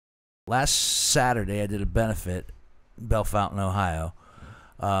last Saturday I did a benefit in Bell Fountain, Ohio.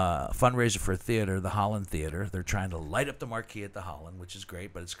 Fundraiser for a theater, the Holland Theater. They're trying to light up the marquee at the Holland, which is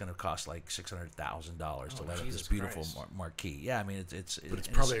great, but it's going to cost like $600,000 to light up this beautiful marquee. Yeah, I mean, it's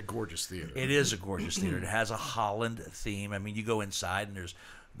probably a gorgeous theater. It is a gorgeous theater. It has a Holland theme. I mean, you go inside and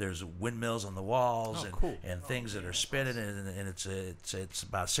there's windmills on the walls and things that are spinning, and it's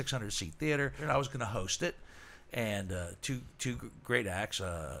about a 600-seat theater. And I was going to host it. And two great acts.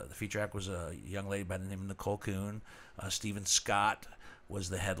 The feature act was a young lady by the name of Nicole Kuhn. Stephen Scott was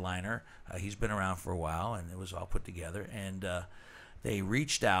the headliner. He's been around for a while, and it was all put together. And they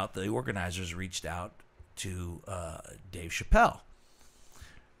reached out, the organizers reached out to Dave Chappelle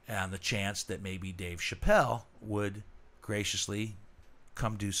on the chance that maybe Dave Chappelle would graciously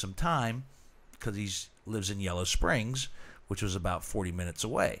come do some time because he lives in Yellow Springs, which was about 40 minutes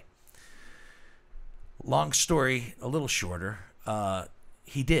away. Long story, a little shorter,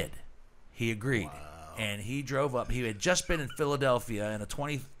 he did. He agreed. Wow. And he drove up. He had just been in Philadelphia in a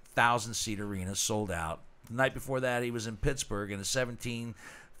 20,000-seat arena, sold out. The night before that, he was in Pittsburgh in a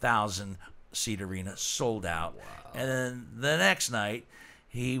 17,000-seat arena, sold out. Wow. And then the next night,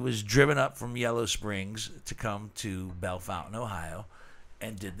 he was driven up from Yellow Springs to come to Bell Fountain, Ohio,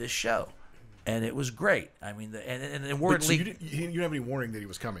 and did this show. And it was great. I mean, and weren't so you didn't have any warning that he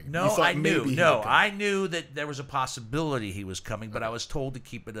was coming? No, I knew. No, I knew that there was a possibility he was coming, but I was told to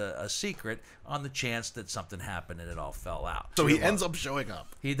keep it a secret on the chance that something happened and it all fell out. So he ends up showing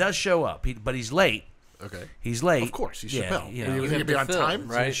up. He does show up, but he's late. Okay. He's late. Of course, he's Chappelle. You know, he was going to be on time,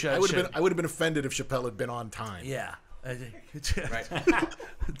 right? I would have been offended if Chappelle had been on time. Yeah. Right.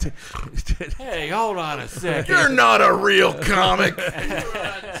 Hey, hold on a second. You're not a real comic.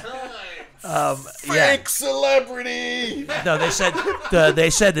 Fake celebrity. No, they said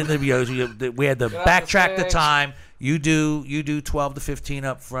in the videos that we had to backtrack the time. You do 12 to 15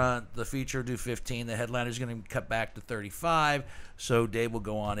 up front. The feature do 15. The headliner's going to cut back to 35. So Dave will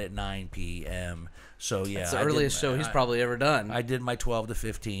go on at 9 p.m. So yeah, that's the earliest show he's probably ever done. I did my 12 to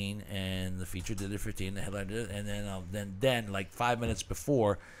 15, and the feature did the 15. The headliner did it, and then like 5 minutes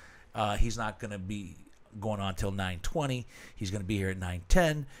before, he's not going to be going on till 9:20. He's going to be here at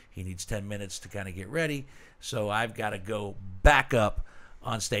 9:10. He needs 10 minutes to kind of get ready. So I've got to go back up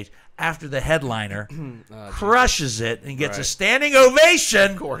on stage after the headliner crushes it and gets a standing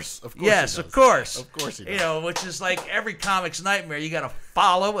ovation. Of course. Yes, of course. Of course he does. You know, which is like every comic's nightmare. You got to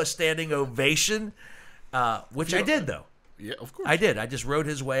follow a standing ovation, which I did though. Yeah, of course. I did. I just rode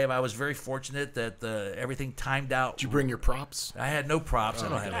his wave. I was very fortunate that everything timed out. Did you bring your props? I had no props. I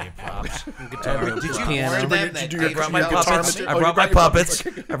don't have any props. Did you warn them that I brought my puppets. I brought my puppets.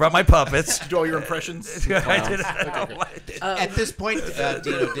 I brought my puppets. Did you do all your impressions? I did. At this point,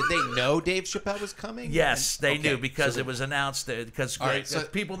 Dino, did they know Dave Chappelle was coming? Yes, they knew because it was announced. Because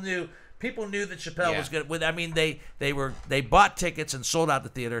people knew. People knew that Chappelle was good. I mean, they bought tickets and sold out the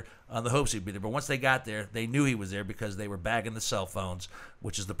theater on the hopes he'd be there. But once they got there, they knew he was there because they were bagging the cell phones,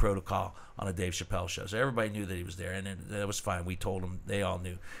 which is the protocol on a Dave Chappelle show. So everybody knew that he was there, and that was fine. We told them; they all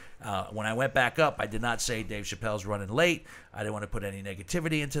knew. When I went back up, I did not say Dave Chappelle's running late. I didn't want to put any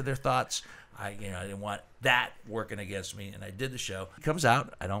negativity into their thoughts. I didn't want that working against me, and I did the show. He comes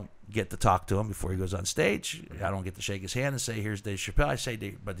out. I don't get to talk to him before he goes on stage. I don't get to shake his hand and say, "Here's Dave Chappelle." I say,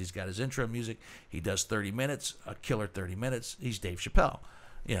 but he's got his intro music. He does 30 minutes, a killer 30 minutes. He's Dave Chappelle,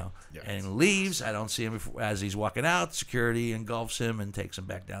 and leaves. I don't see him as he's walking out. Security engulfs him and takes him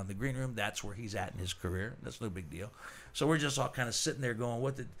back down to the green room. That's where he's at in his career. That's no big deal. So we're just all kind of sitting there going,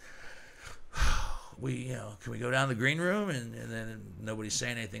 "What did we, can we go down to the green room?" And then nobody's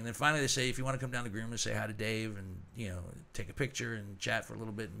saying anything. Then finally they say, "If you want to come down to the green room and say hi to Dave and, take a picture and chat for a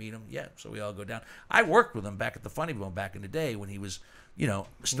little bit and meet him." Yeah, so we all go down. I worked with him back at the Funny Bone back in the day when he was,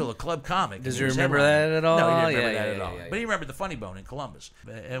 still a club comic. Does he remember that at all? No, he didn't remember that at all. But he remembered the Funny Bone in Columbus.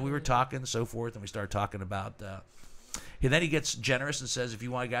 And we were talking and so forth, and we started talking about, then he gets generous and says, "If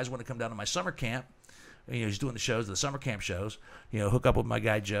you guys want to come down to my summer camp," he's doing the summer camp shows. Hook up with my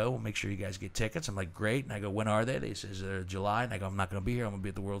guy Joe. We'll make sure you guys get tickets. I'm like, great. And I go, when are they? They says they're July. And I go, I'm not going to be here. I'm going to be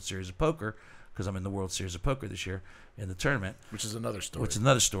at the World Series of Poker because I'm in the World Series of Poker this year in the tournament. Which is another story. Which is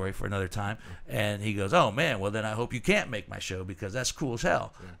another story for another time. And he goes, oh, man, well, then I hope you can't make my show because that's cool as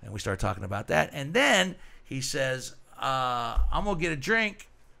hell. Yeah. And we start talking about that. And then he says, I'm going to get a drink.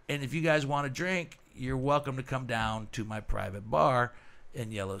 And if you guys want a drink, you're welcome to come down to my private bar in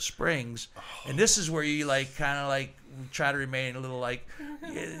Yellow Springs. And this is where you try to remain a little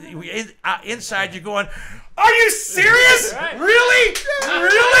inside you're going, are you serious? Really?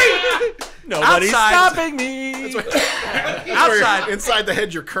 Really? Nobody's stopping me. Outside. Inside the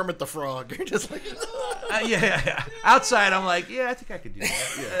head, you're Kermit the Frog. You're just like, Yeah. Outside, I'm like, yeah, I think I could do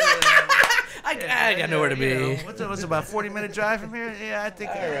that. I got nowhere to be. You know, what's about 40-minute drive from here? Yeah, I think.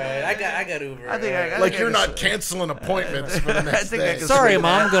 All right, I got Uber. I think Like you're not canceling appointments for the next day. Sorry,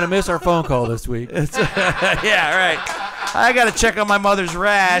 Mom, I'm going to miss our phone call this week. Yeah, right. I got to check on my mother's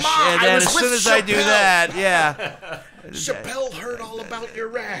rash, Mom, and then I was as soon with as I do Chappelle. that, yeah. Chappelle heard all about your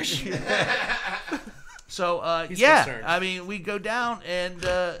rash. So concerned. I mean, we go down and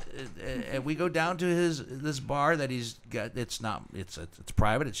we go down to this bar that he's got. It's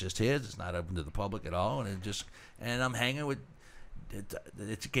private. It's just his. It's not open to the public at all. And I'm hanging with.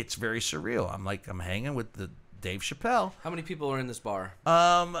 It gets very surreal. I'm hanging with the Dave Chappelle. How many people are in this bar?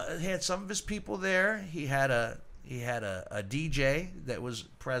 He had some of his people there. He had a DJ that was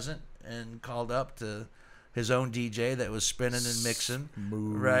present and called up to his own DJ that was spinning and mixing,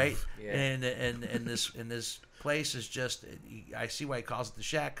 right? Yeah. And this place is just. I see why he calls it the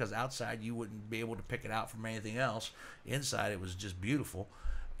Shack, because outside you wouldn't be able to pick it out from anything else. Inside it was just beautiful,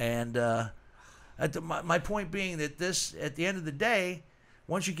 and my point being that this, at the end of the day,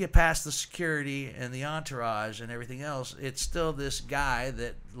 once you get past the security and the entourage and everything else, it's still this guy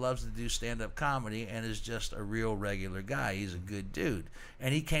that loves to do stand-up comedy and is just a real regular guy. He's a good dude.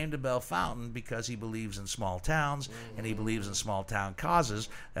 And he came to Bell Fountain because he believes in small towns and he believes in small town causes.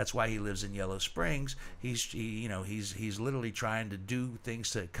 That's why he lives in Yellow Springs. He's literally trying to do things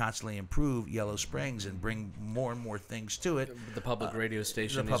to constantly improve Yellow Springs and bring more and more things to it. The public radio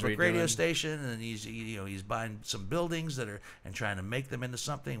station. The public radio station, and he's buying some buildings and trying to make them into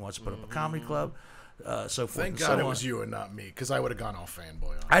something. He wants to put up a comedy club. So forth. Thank and God so it on. was you and not me, because I would have gone all fanboy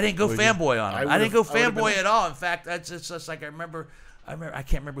on it. I didn't go fanboy on him. I didn't go fanboy been... at all. In fact, it's just like I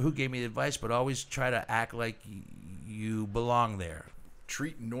can't remember who gave me the advice, but always try to act like you belong there.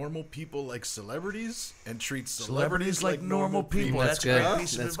 Treat normal people like celebrities, and treat celebrities like normal people. That's That's good. a great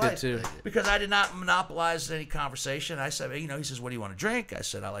piece of That's advice. good too. Because I did not monopolize any conversation. I said, he says, what do you want to drink? I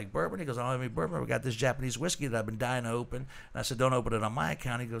said, I like bourbon. He goes, I don't have any bourbon. We got this Japanese whiskey that I've been dying to open. And I said, don't open it on my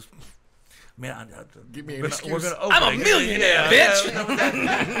account. He goes, man, give me an we're excuse. gonna open I'm a millionaire, bitch.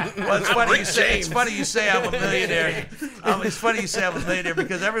 Well, it's funny you say. It's funny you say I'm a millionaire. It's funny you say I'm a millionaire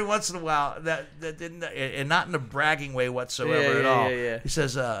because every once in a while that didn't, and not in a bragging way whatsoever at all. Yeah. He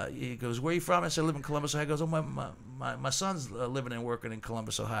says, he goes, where are you from? I said, I live in Columbus, Ohio. He goes, oh, my son's living and working in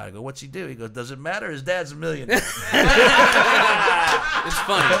Columbus, Ohio. I go, what's he do? He goes, does it matter? His dad's a millionaire. It's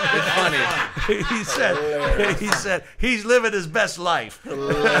funny. It's funny. He said he's living his best life.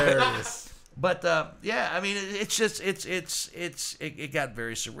 Hilarious. But I mean, it's just it got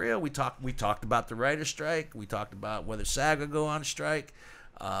very surreal. We talked about the writer's strike. We talked about whether SAG would go on strike.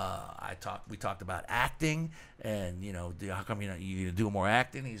 We talked about acting, and how come you do more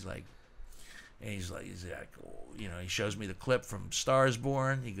acting? He's like, he shows me the clip from Stars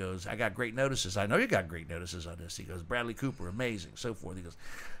Born. He goes, I got great notices. I know you got great notices on this. He goes, Bradley Cooper, amazing, so forth. He goes,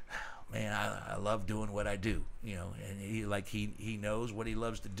 man, I love doing what I do, and he knows what he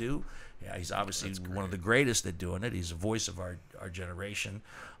loves to do. Yeah, he's obviously one of the greatest at doing it. He's a voice of our generation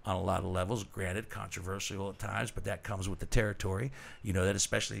on a lot of levels. Granted, controversial at times, but that comes with the territory. You know that,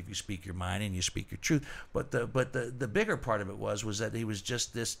 especially if you speak your mind and you speak your truth. But the bigger part of it was that he was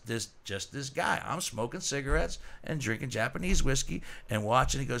just this guy. I'm smoking cigarettes and drinking Japanese whiskey and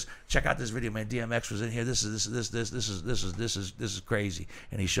watching. He goes, check out this video, man. DMX was in here. This is crazy.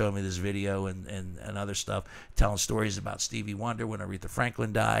 And he showed me this video and other stuff, telling stories about Stevie Wonder when Aretha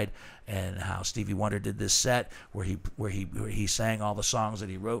Franklin died, and how Stevie Wonder did this set where he sang all the songs that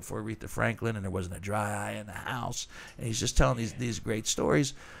he wrote for Aretha Franklin, and there wasn't a dry eye in the house. And he's just telling these great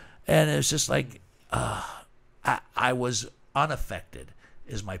stories, and it's just like I was unaffected,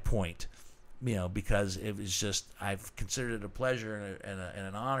 is my point, because it was just, I've considered it a pleasure and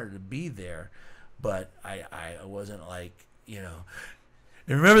an honor to be there, but I wasn't like.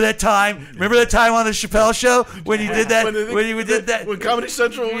 And remember that time on the Chappelle show when you did that? When Comedy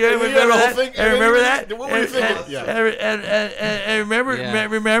Central, remember that? Whole thing? And remember that? What were you thinking? And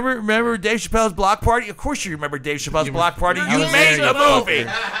remember Dave Chappelle's block party? Of course you remember Dave Chappelle's block party. You made the movie.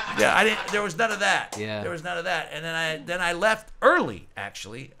 Yeah, I didn't. There was none of that. Yeah. There was none of that. And then I left early.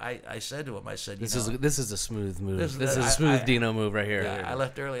 Actually, I said to him, I said, this is a smooth move. This is a I- smooth Dino move right here. yeah, I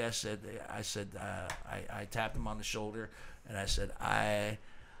left early. I tapped him on the shoulder, and I said, I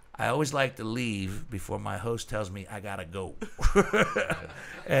always like to leave before my host tells me I gotta go.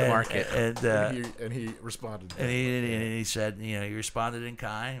 Mark it. And he responded. And he said, he responded in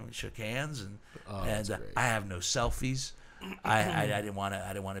kind. We shook hands, and that's great. I have no selfies. I didn't want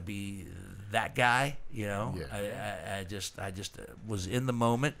to be that guy. You know, I just was in the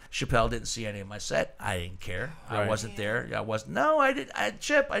moment. Chappelle didn't see any of my set. I didn't care. I wasn't there. I wasn't. No, I didn't.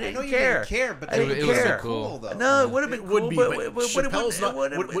 Chip, I didn't care. Didn't care, but it was so cool though. No, it would have been cool. Chappelle's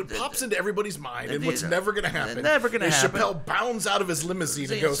what pops into everybody's mind, and what's never going to happen. Never going to happen. Chappelle bounds out of his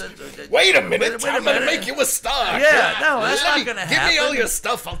limousine and goes, "Wait a minute, I'm going to make you a star." Yeah, no, that's not going to happen. Give me all your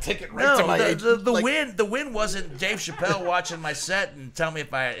stuff. I'll take it right to my agent. The win wasn't Dave Chappelle watching my set and tell me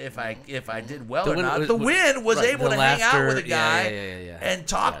if I did well or not. The win was able to hang out with a guy and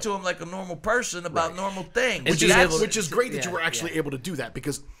talk to him like a normal person about normal things. Which is great that you were actually able to do that,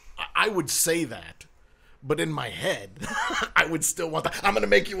 because I would say that, but in my head, I would still want that. I'm going to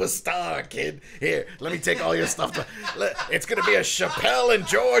make you a star, kid. Here, let me take all your stuff. It's going to be a Chappelle and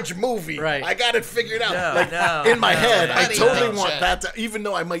George movie. Right. I got it figured out. In my head, I totally want that to, even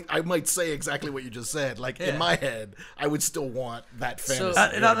though I might say exactly what you just said. Like, in my head, I would still want that fantasy.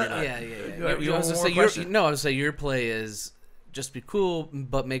 I would say your play is just be cool,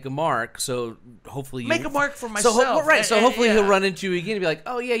 but make a mark. So hopefully make a mark for myself. So hopefully he'll run into you again and be like,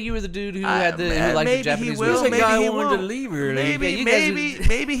 "Oh yeah, you were the dude who liked the Japanese music." Maybe he wanted to leave early.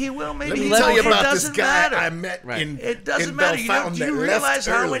 Maybe he will. Maybe Let he me tell you won't. about It this doesn't guy matter. I met in It doesn't in matter. Bellefontaine Do you that realize left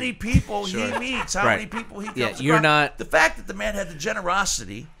how early. many people he meets? How many people he comes you're across? not. The fact that the man had the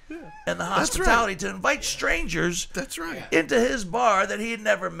generosity and the hospitality to invite strangers into his bar that he had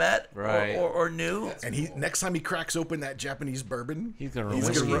never met or knew. And next time he cracks open that Japanese bourbon, he's going to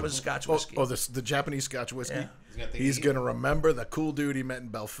remember Scotch whiskey. The Japanese Scotch whiskey. Yeah. He's going to remember the cool dude he met in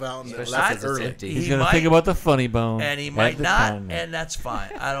Bellefontaine that Especially left early. He's going to think about the funny bone. And he might not, and that's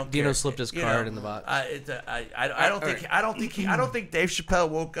fine. I don't care. Dino slipped his card in the box. I don't think Dave Chappelle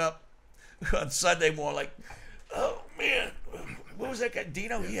woke up on Sunday morning like, oh man, what was that guy?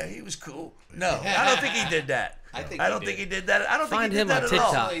 Dino? Yeah, he was cool. No, I don't think he did that. I don't think he did that. I don't Find think he did him that on at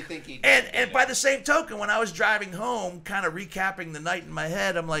all. TikTok. And by the same token, when I was driving home, kind of recapping the night in my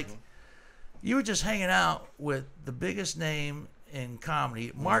head, I'm like, you were just hanging out with the biggest name in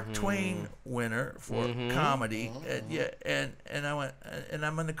comedy, Mark Twain winner for comedy, and I went, and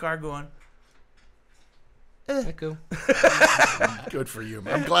I'm in the car going, Cool. Good for you,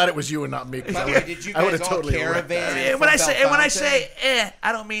 man. I'm glad it was you and not me. By the way, did you guys all caravan? When I say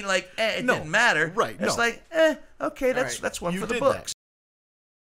I don't mean like it didn't matter. Right. It's like okay, that's one for the books.